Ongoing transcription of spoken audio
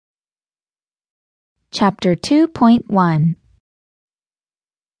Chapter 2.1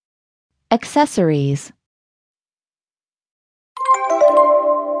 Accessories.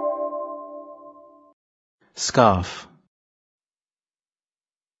 Scarf,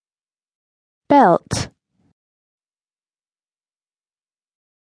 Belt.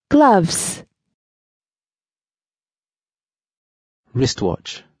 Gloves.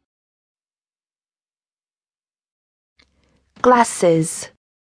 wristwatch, Glasses.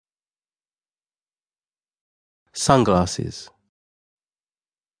 sunglasses,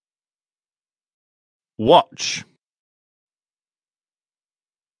 Watch.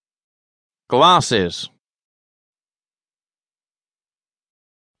 Glasses.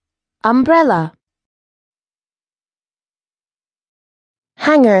 Umbrella.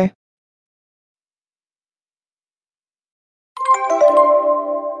 Hanger.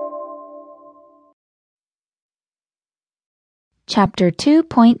 Chapter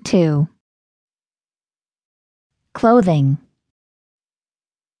 2.2 Clothing.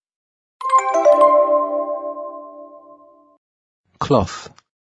 cloth,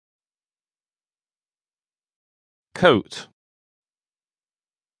 Coat.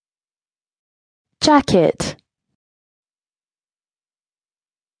 Jacket.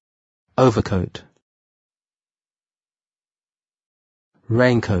 overcoat,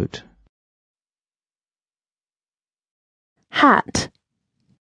 raincoat, Hat.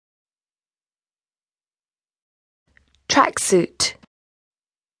 Tracksuit.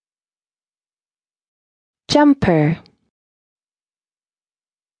 Jumper.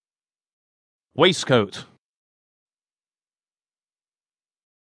 Waistcoat.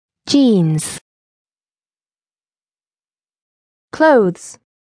 Jeans. Clothes.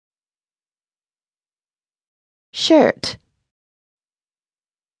 Shirt.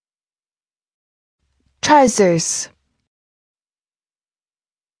 Trousers.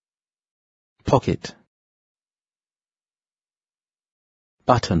 pocket,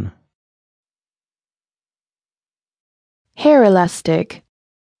 button, Hair elastic.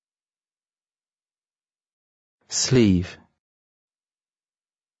 sleeve,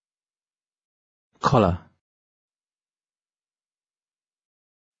 collar,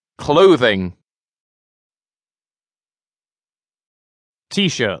 Clothing.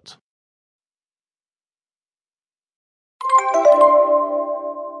 T-shirt.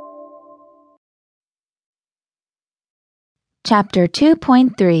 Chapter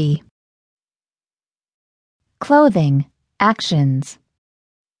 2.3 Clothing. Actions.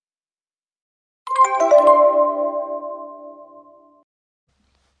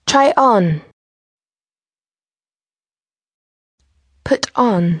 Try on. Put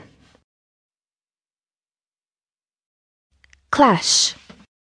on. Clash.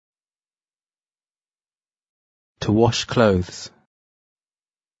 to wash clothes,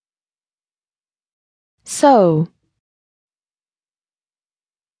 Sew.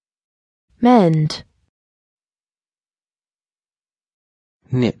 Mend.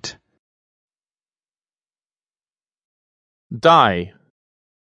 knit, Dye.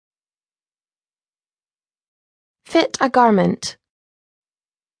 Fit a garment.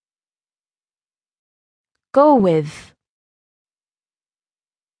 Go with.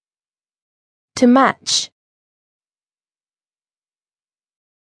 To match.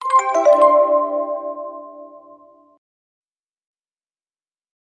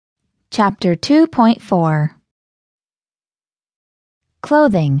 Chapter 2.4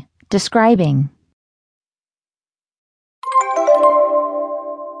 Clothing. Describing.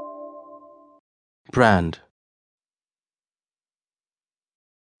 brand,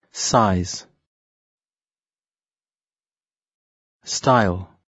 size, style,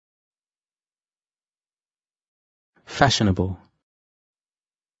 fashionable,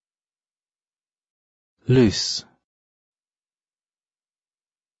 loose,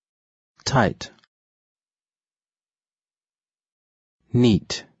 tight,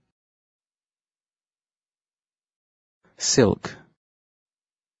 neat, silk,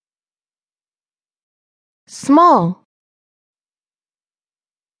 Small.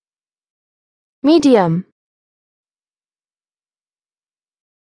 Medium.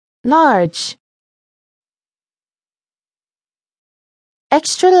 Large.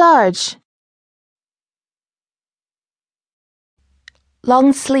 Extra large.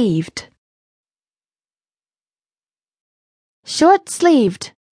 Long-sleeved.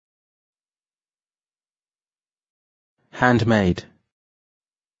 Short-sleeved. handmade,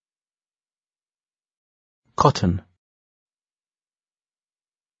 cotton,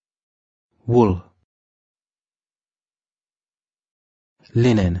 wool,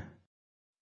 linen,